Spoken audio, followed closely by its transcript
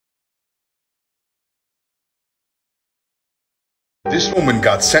This woman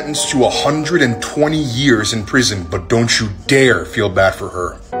got sentenced to 120 years in prison, but don't you dare feel bad for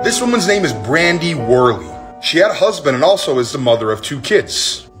her. This woman's name is Brandy Worley. She had a husband and also is the mother of 2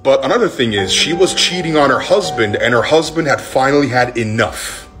 kids. But another thing is, she was cheating on her husband and her husband had finally had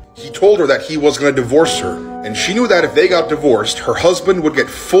enough. He told her that he was going to divorce her, and she knew that if they got divorced, her husband would get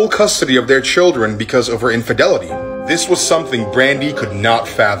full custody of their children because of her infidelity. This was something Brandy could not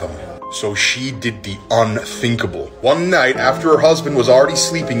fathom. So she did the unthinkable. One night, after her husband was already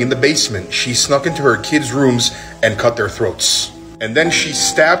sleeping in the basement, she snuck into her kids' rooms and cut their throats. And then she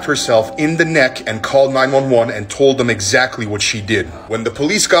stabbed herself in the neck and called 911 and told them exactly what she did. When the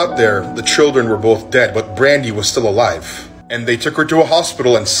police got there, the children were both dead, but Brandy was still alive. And they took her to a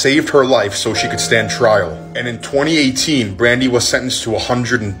hospital and saved her life so she could stand trial. And in 2018, Brandy was sentenced to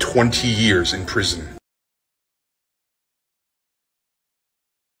 120 years in prison.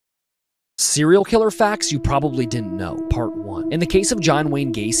 Serial killer facts you probably didn't know, part 1. In the case of John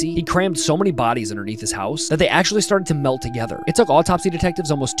Wayne Gacy, he crammed so many bodies underneath his house that they actually started to melt together. It took autopsy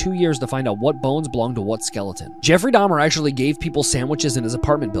detectives almost 2 years to find out what bones belonged to what skeleton. Jeffrey Dahmer actually gave people sandwiches in his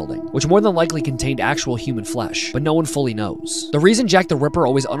apartment building, which more than likely contained actual human flesh, but no one fully knows. The reason Jack the Ripper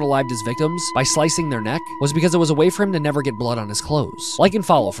always unalived his victims by slicing their neck was because it was a way for him to never get blood on his clothes. Like and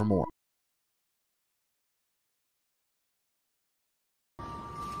follow for more.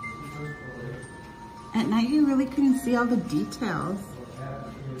 At night, you really couldn't see all the details.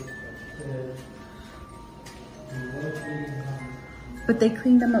 But they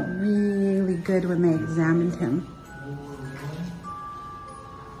cleaned them up really good when they examined him.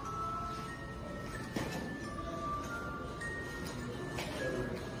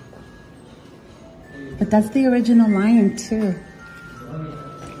 But that's the original lion, too.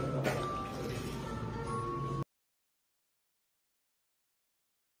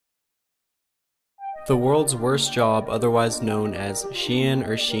 The world's worst job, otherwise known as Shein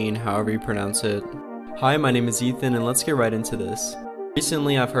or Sheen, however you pronounce it. Hi, my name is Ethan and let's get right into this.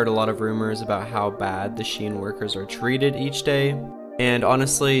 Recently I've heard a lot of rumors about how bad the Shein workers are treated each day, and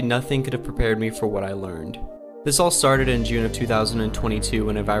honestly nothing could have prepared me for what I learned. This all started in June of 2022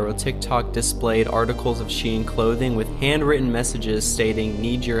 when a viral TikTok displayed articles of Shein clothing with handwritten messages stating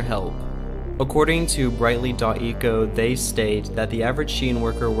 "Need your help." According to Brightly.eco, they state that the average Shein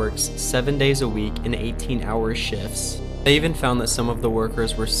worker works 7 days a week in 18-hour shifts. They even found that some of the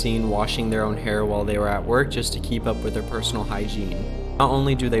workers were seen washing their own hair while they were at work just to keep up with their personal hygiene. Not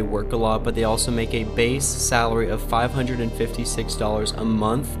only do they work a lot, but they also make a base salary of $556 a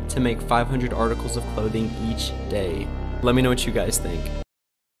month to make 500 articles of clothing each day. Let me know what you guys think.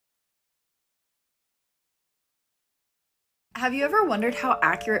 Have you ever wondered how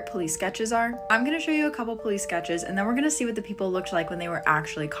accurate police sketches are? I'm going to show you a couple police sketches and then we're going to see what the people looked like when they were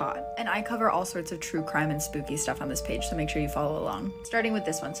actually caught. And I cover all sorts of true crime and spooky stuff on this page, so make sure you follow along. Starting with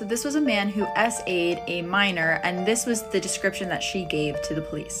this one. So this was a man who SA'd a minor, and this was the description that she gave to the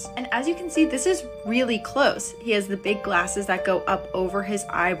police. And as you can see, this is really close. He has the big glasses that go up over his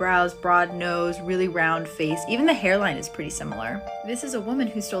eyebrows, broad nose, really round face. Even the hairline is pretty similar. This is a woman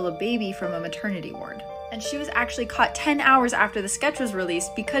who stole a baby from a maternity ward. And she was actually caught 10 hours after the sketch was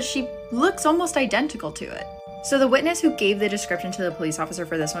released because she looks almost identical to it. So the witness who gave the description to the police officer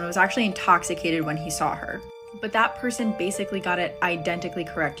for this one was actually intoxicated when he saw her. But that person basically got it identically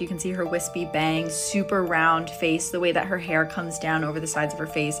correct. You can see her wispy bangs, super round face, the way that her hair comes down over the sides of her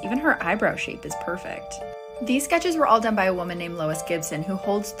face. Even her eyebrow shape is perfect. These sketches were all done by a woman named Lois Gibson, who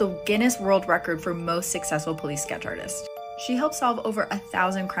holds the Guinness World Record for most successful police sketch artist. She helped solve over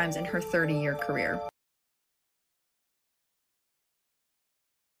 1,000 crimes in her 30-year career.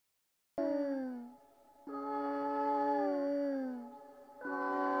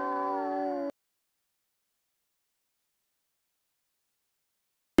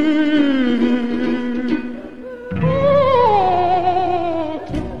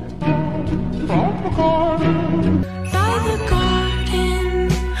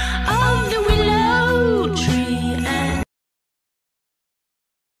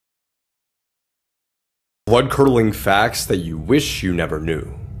 Blood-curdling facts that you wish you never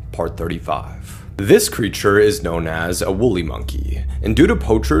knew, part 35. This creature is known as a woolly monkey, and due to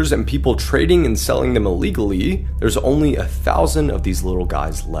poachers and people trading and selling them illegally, there's only 1,000 of these little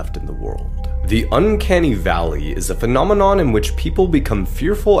guys left in the world. The uncanny valley is a phenomenon in which people become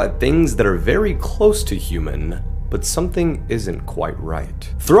fearful at things that are very close to human, but something isn't quite right.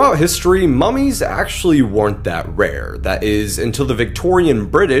 Throughout history, mummies actually weren't that rare, that is, until the Victorian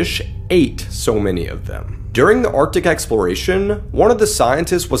British ate so many of them. During the Arctic exploration, one of the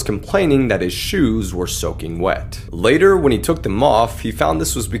scientists was complaining that his shoes were soaking wet. Later, when he took them off, he found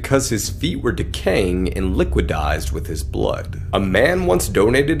this was because his feet were decaying and liquidized with his blood. A man once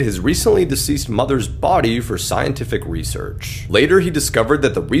donated his recently deceased mother's body for scientific research. Later, he discovered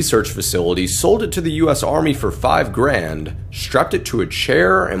that the research facility sold it to the US Army for $5 grand, strapped it to a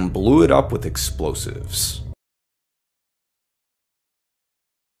chair, and blew it up with explosives.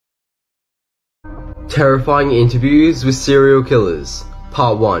 Terrifying interviews with serial killers.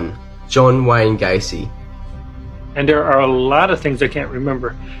 Part 1. John Wayne Gacy. And there are a lot of things I can't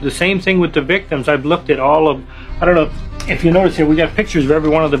remember. The same thing with the victims. I've looked at all of, I don't know if you notice here, we got pictures of every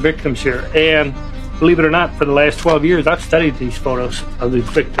one of the victims here. And believe it or not, for the last 12 years, I've studied these photos of these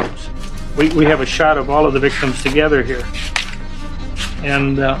victims. We have a shot of all of the victims together here.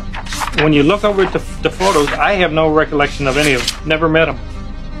 And when you look over at the photos, I have no recollection of any of them. Never met them.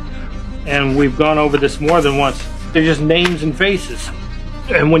 And we've gone over this more than once. They're just names and faces.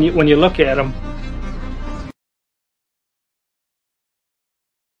 And when you look at them,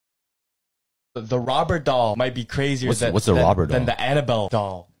 the robber doll might be crazier what's the robber doll? Than the Annabelle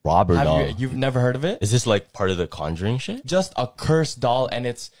doll. Robber doll. You've never heard of it? Is this like part of the Conjuring shit? Just a cursed doll, and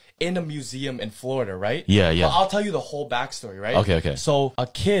it's in a museum in Florida, right? Yeah. Well, I'll tell you the whole backstory, right? Okay. So a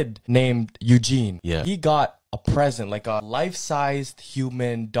kid named Eugene, Yeah. he got a present, like a life-sized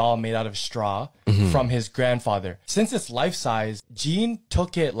human doll made out of straw from his grandfather. Since it's life-size, Gene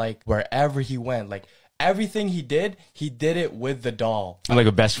took it like wherever he went. Like everything he did it with the doll. Like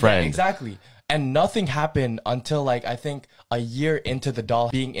a best friend. Yeah, exactly. And nothing happened until like, I think a year into the doll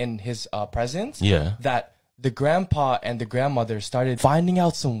being in his presence. Yeah. That the grandpa and the grandmother started finding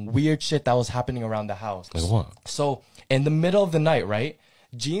out some weird shit that was happening around the house. Like what? So in the middle of the night, right?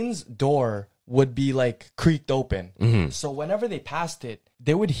 Gene's door would be like creaked open. So whenever they passed it,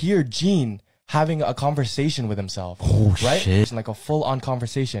 they would hear Gene having a conversation with himself. Oh, right? shit. It's like a full-on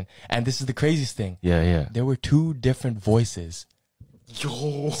conversation. And this is the craziest thing. Yeah. There were two different voices.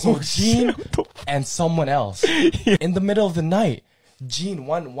 Yo, So Gene and someone else. In the middle of the night, Gene,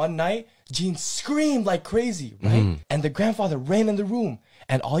 one night, Gene screamed like crazy, right? And the grandfather ran in the room.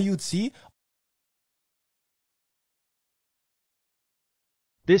 And all you'd see...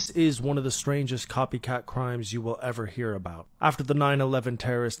 This is one of the strangest copycat crimes you will ever hear about. After the 9/11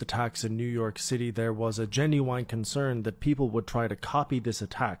 terrorist attacks in New York City, there was a genuine concern that people would try to copy this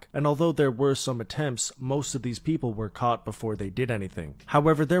attack, and although there were some attempts, most of these people were caught before they did anything.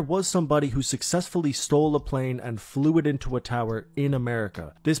 However, there was somebody who successfully stole a plane and flew it into a tower in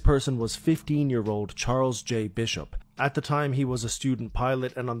America. This person was 15-year-old Charles J. Bishop. At the time, he was a student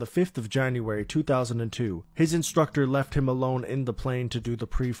pilot, and on the 5th of January 2002, his instructor left him alone in the plane to do the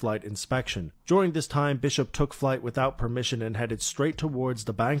pre-flight inspection. During this time, Bishop took flight without permission and headed straight towards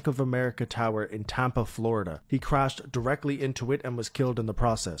the Bank of America Tower in Tampa, Florida. He crashed directly into it and was killed in the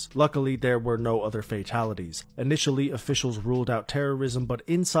process. Luckily, there were no other fatalities. Initially, officials ruled out terrorism, but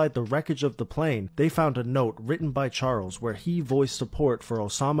inside the wreckage of the plane, they found a note written by Charles where he voiced support for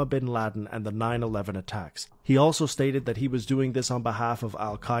Osama bin Laden and the 9/11 attacks. He also stated that he was doing this on behalf of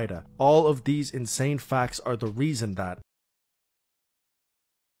Al-Qaeda. All of these insane facts are the reason that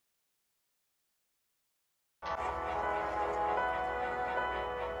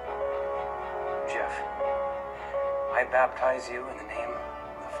Jeff, I baptize you in the name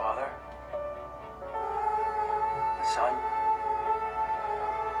of the Father, the Son,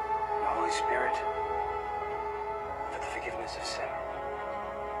 and the Holy Spirit, for the forgiveness of sin.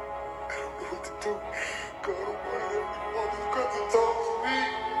 I don't know what to do. God Almighty, Father's got to talk to me.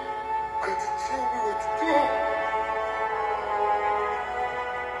 Got to tell me what to do.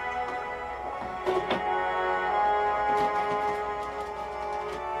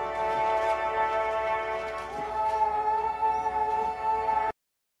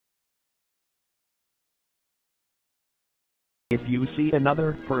 If you see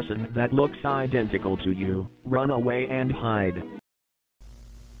another person that looks identical to you, run away and hide.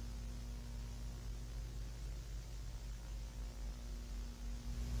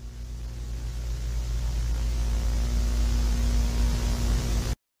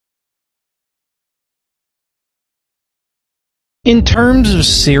 In terms of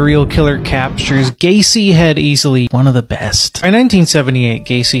serial killer captures, Gacy had easily one of the best. By 1978,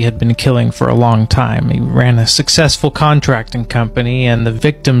 Gacy had been killing for a long time. He ran a successful contracting company, and the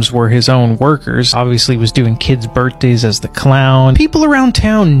victims were his own workers. Obviously, he was doing kids' birthdays as the clown. People around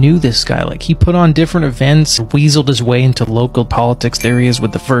town knew this guy. Like, he put on different events, weaseled his way into local politics areas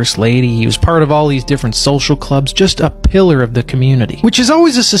with the First Lady. He was part of all these different social clubs, just a pillar of the community. Which is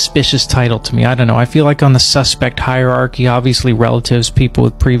always a suspicious title to me. I don't know. I feel like on the suspect hierarchy, obviously, obviously relatives, people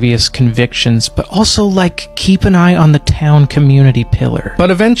with previous convictions, but also like keep an eye on the town community pillar.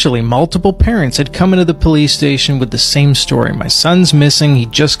 But eventually, multiple parents had come into the police station with the same story. My son's missing,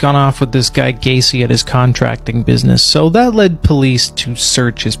 he'd just gone off with this guy Gacy at his contracting business, so that led police to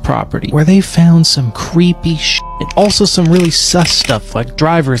search his property, where they found some creepy shit. Also some really sus stuff like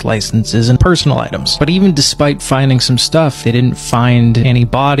driver's licenses and personal items. But even despite finding some stuff, they didn't find any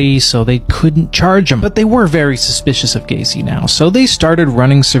body, so they couldn't charge him. But they were very suspicious of Gacy now, so they started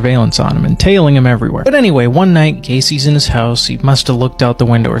running surveillance on him and tailing him everywhere. But anyway, one night, Gacy's in his house, he must have looked out the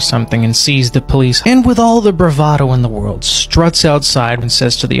window or something and sees the police, and with all the bravado in the world, struts outside and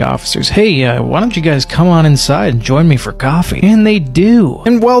says to the officers, "Hey, why don't you guys come on inside and join me for coffee?" And they do.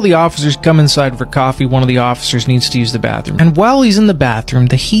 And while the officers come inside for coffee, one of the officers needs to use the bathroom. And while he's in the bathroom,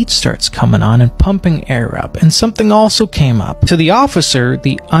 the heat starts coming on and pumping air up, and something also came up. To the officer,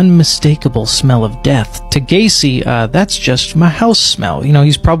 the unmistakable smell of death. To Gacy, that's just my house smell. You know,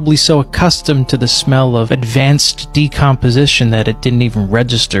 he's probably so accustomed to the smell of advanced decomposition that it didn't even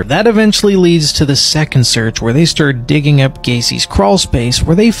register. That eventually leads to the second search, where they start digging up Gacy's crawl space,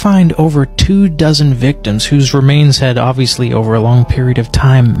 where they find over 24 victims whose remains had obviously over a long period of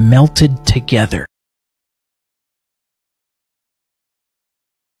time melted together.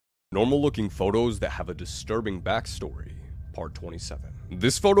 Normal-looking photos that have a disturbing backstory, part 27.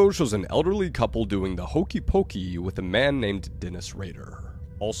 This photo shows an elderly couple doing the hokey pokey with a man named Dennis Rader,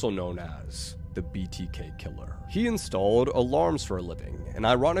 also known as the BTK Killer. He installed alarms for a living, and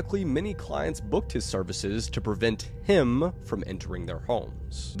ironically, many clients booked his services to prevent him from entering their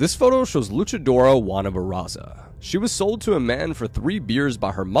homes. This photo shows Luchadora Juana Barraza. She was sold to a man for 3 beers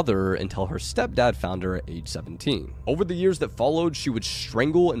by her mother until her stepdad found her at age 17. Over the years that followed, she would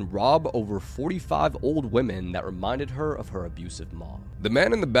strangle and rob over 45 old women that reminded her of her abusive mom. The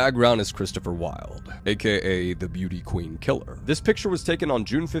man in the background is Christopher Wilde, aka the Beauty Queen Killer. This picture was taken on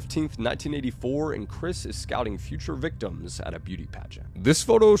June 15th, 1984, and Chris is scouting future victims at a beauty pageant. This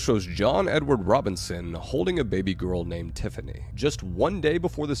photo shows John Edward Robinson holding a baby girl named Tiffany. Just one day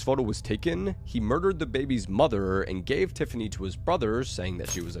before this photo was taken, he murdered the baby's mother and gave Tiffany to his brother, saying that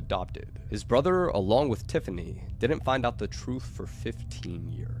she was adopted. His brother, along with Tiffany, didn't find out the truth for 15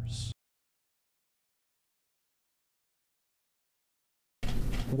 years.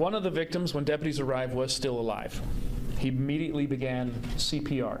 One of the victims, when deputies arrived, was still alive. He immediately began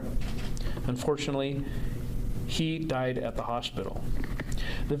CPR. Unfortunately, he died at the hospital.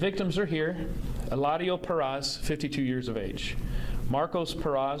 The victims are here. Eladio Perez, 52 years of age. Marcos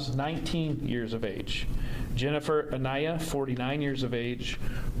Perez, 19 years of age. Jennifer Anaya, 49 years of age.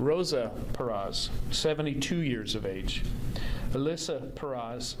 Rosa Perez, 72 years of age. Alyssa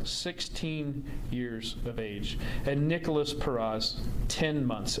Perez, 16 years of age. And Nicholas Perez, 10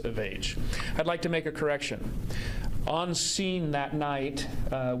 months of age. I'd like to make a correction. On scene that night,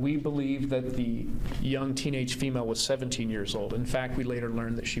 we believe that the young teenage female was 17 years old. In fact, we later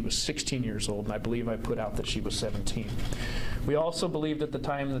learned that she was 16 years old, and I believe I put out that she was 17. We also believed at the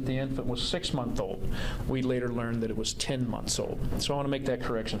time that the infant was 6 months old. We later learned that it was 10 months old. So I want to make that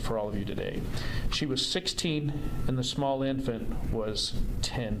correction for all of you today. She was 16, and the small infant was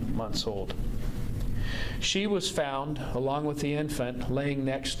 10 months old. She was found, along with the infant, laying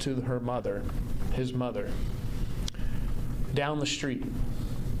next to her mother, his mother, down the street.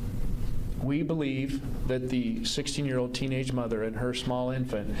 We believe that the 16-year-old teenage mother and her small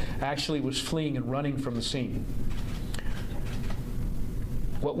infant actually was fleeing and running from the scene.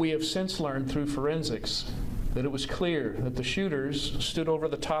 What we have since learned through forensics, that it was clear that the shooters stood over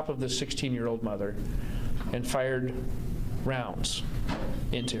the top of the 16-year-old mother and fired rounds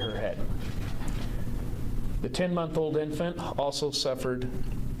into her head. The 10-month-old infant also suffered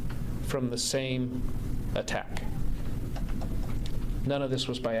from the same attack. None of this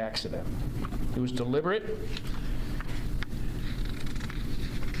was by accident. It was deliberate,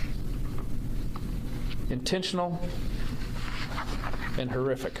 intentional, and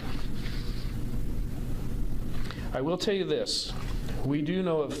horrific. I will tell you this. We do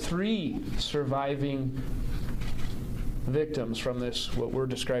know of 3 surviving victims from this, what we're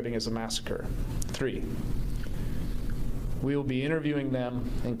describing as a massacre. 3. We will be interviewing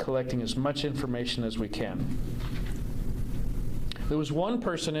them and collecting as much information as we can. There was one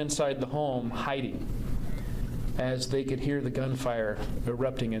person inside the home hiding as they could hear the gunfire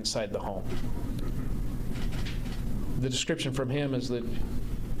erupting inside the home. The description from him is that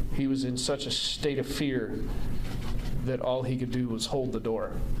he was in such a state of fear that all he could do was hold the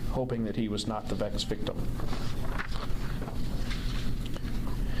door, hoping that he was not the next victim.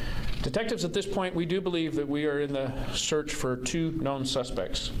 Detectives, at this point, we do believe that we are in the search for 2 known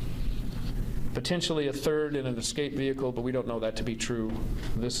suspects. potentially a third in an escape vehicle, but we don't know that to be true.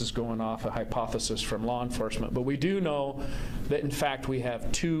 This is going off a hypothesis from law enforcement. But we do know that, in fact, we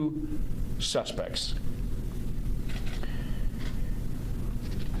have 2 suspects.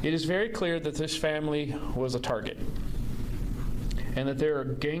 It is very clear that this family was a target, and that there are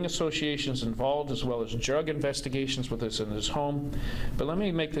gang associations involved, as well as drug investigations with us in this home. But let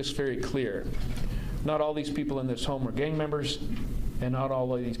me make this very clear. Not all these people in this home were gang members, and not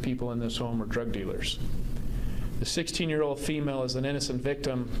all of these people in this home were drug dealers. The 16-year-old female is an innocent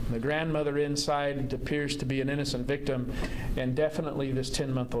victim. The grandmother inside appears to be an innocent victim, and definitely this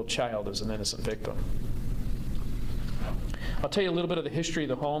 10-month-old child is an innocent victim. I'll tell you a little bit of the history of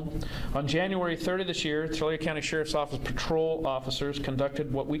the home. On January 3rd of this year, Tulare County Sheriff's Office patrol officers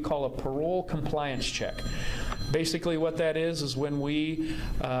conducted what we call a parole compliance check. Basically what that is when we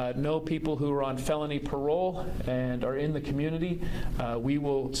know people who are on felony parole and are in the community, we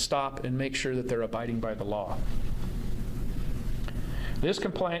will stop and make sure that they're abiding by the law. This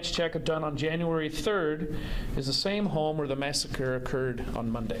compliance check done on January 3rd is the same home where the massacre occurred on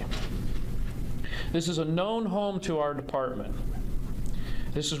Monday. This is a known home to our department.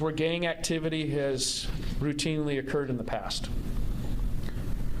 This is where gang activity has routinely occurred in the past.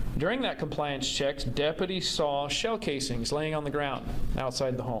 During that compliance check, deputies saw shell casings laying on the ground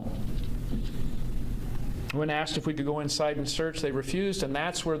outside the home. When asked if we could go inside and search, they refused, and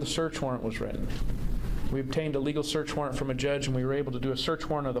that's where the search warrant was written. We obtained a legal search warrant from a judge, and we were able to do a search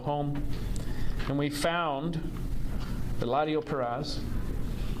warrant of the home. And we found Eladio Perez,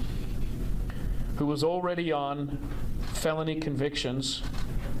 who was already on felony convictions,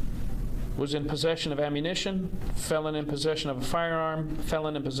 was in possession of ammunition, felon in possession of a firearm,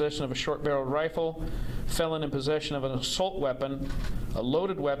 felon in possession of a short-barreled rifle, felon in possession of an assault weapon, a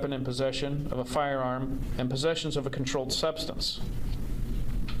loaded weapon in possession of a firearm, and possessions of a controlled substance.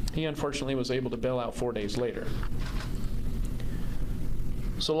 He unfortunately was able to bail out 4 days later.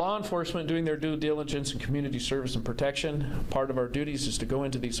 So law enforcement, doing their due diligence in community service and protection, part of our duties is to go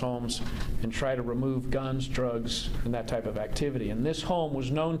into these homes and try to remove guns, drugs, and that type of activity. And this home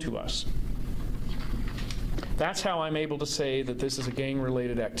was known to us. That's how I'm able to say that this is a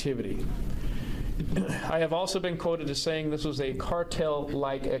gang-related activity. I have also been quoted as saying this was a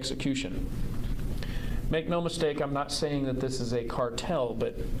cartel-like execution. Make no mistake, I'm not saying that this is a cartel,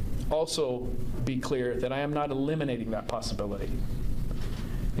 but also be clear that I am not eliminating that possibility.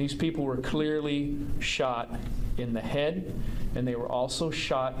 These people were clearly shot in the head, and they were also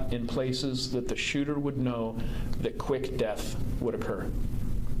shot in places that the shooter would know that quick death would occur.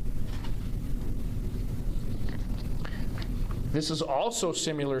 This is also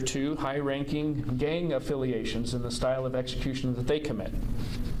similar to high-ranking gang affiliations in the style of execution that they commit.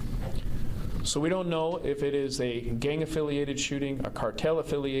 So we don't know if it is a gang-affiliated shooting, a cartel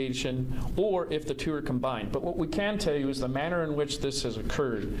affiliation, or if the 2 are combined. But what we can tell you is the manner in which this has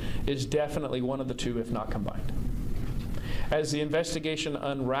occurred is definitely one of the 2, if not combined. As the investigation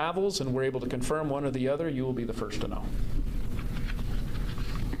unravels and we're able to confirm one or the other, you will be the first to know.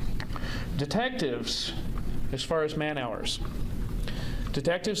 Detectives, as far as man hours,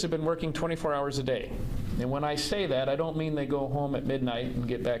 detectives have been working 24 hours a day. And when I say that, I don't mean they go home at midnight and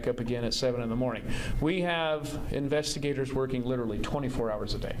get back up again at 7 in the morning. We have investigators working literally 24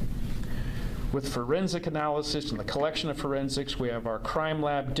 hours a day. With forensic analysis and the collection of forensics, we have our crime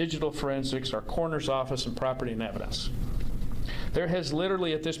lab, digital forensics, our coroner's office, and property and evidence. There has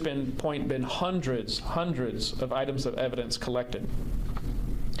literally at this point been hundreds of items of evidence collected.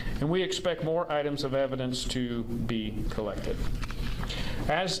 And we expect more items of evidence to be collected.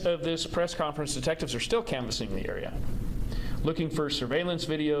 As of this press conference, detectives are still canvassing the area, looking for surveillance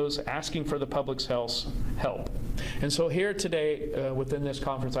videos, asking for the public's help. And so here today, within this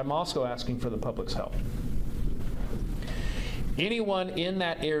conference, I'm also asking for the public's help. Anyone in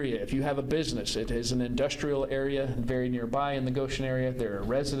that area, if you have a business, it is an industrial area very nearby in the Goshen area, there are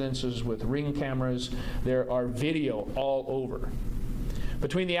residences with ring cameras, there are video all over.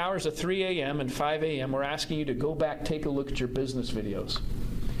 Between the hours of 3 a.m. and 5 a.m., we're asking you to go back, take a look at your business videos.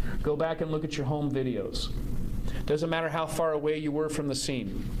 Go back and look at your home videos. Doesn't matter how far away you were from the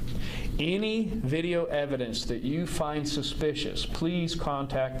scene. Any video evidence that you find suspicious, please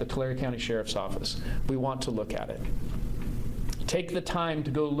contact the Tulare County Sheriff's Office. We want to look at it. Take the time to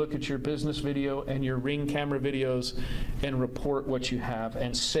go look at your business video and your ring camera videos and report what you have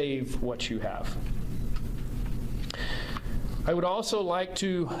and save what you have. I would also like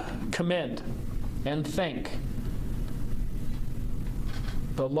to commend and thank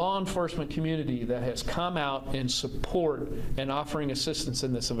the law enforcement community that has come out in support and offering assistance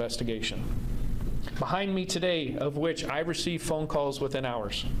in this investigation. Behind me today, of which I received phone calls within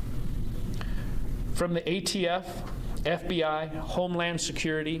hours, from the ATF, FBI, Homeland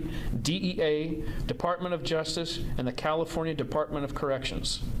Security, DEA, Department of Justice, and the California Department of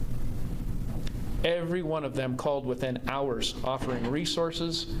Corrections. Every one of them called within hours, offering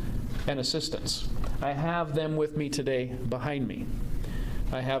resources and assistance. I have them with me today behind me.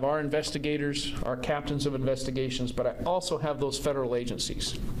 I have our investigators, our captains of investigations, but I also have those federal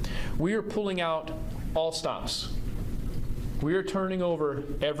agencies. We are pulling out all stops. We are turning over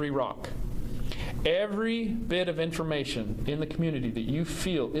every rock. Every bit of information in the community that you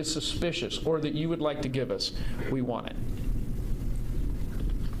feel is suspicious or that you would like to give us, we want it.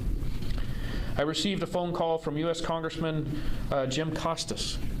 I received a phone call from U.S. Congressman Jim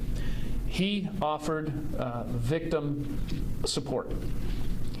Costas. He offered victim support.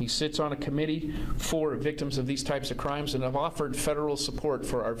 He sits on a committee for victims of these types of crimes and have offered federal support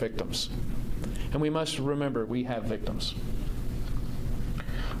for our victims. And we must remember, we have victims.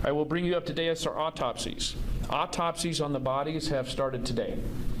 I will bring you up to date as our autopsies. Autopsies on the bodies have started today.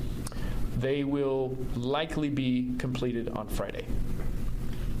 They will likely be completed on Friday.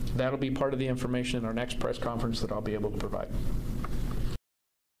 That'll be part of the information in our next press conference that I'll be able to provide.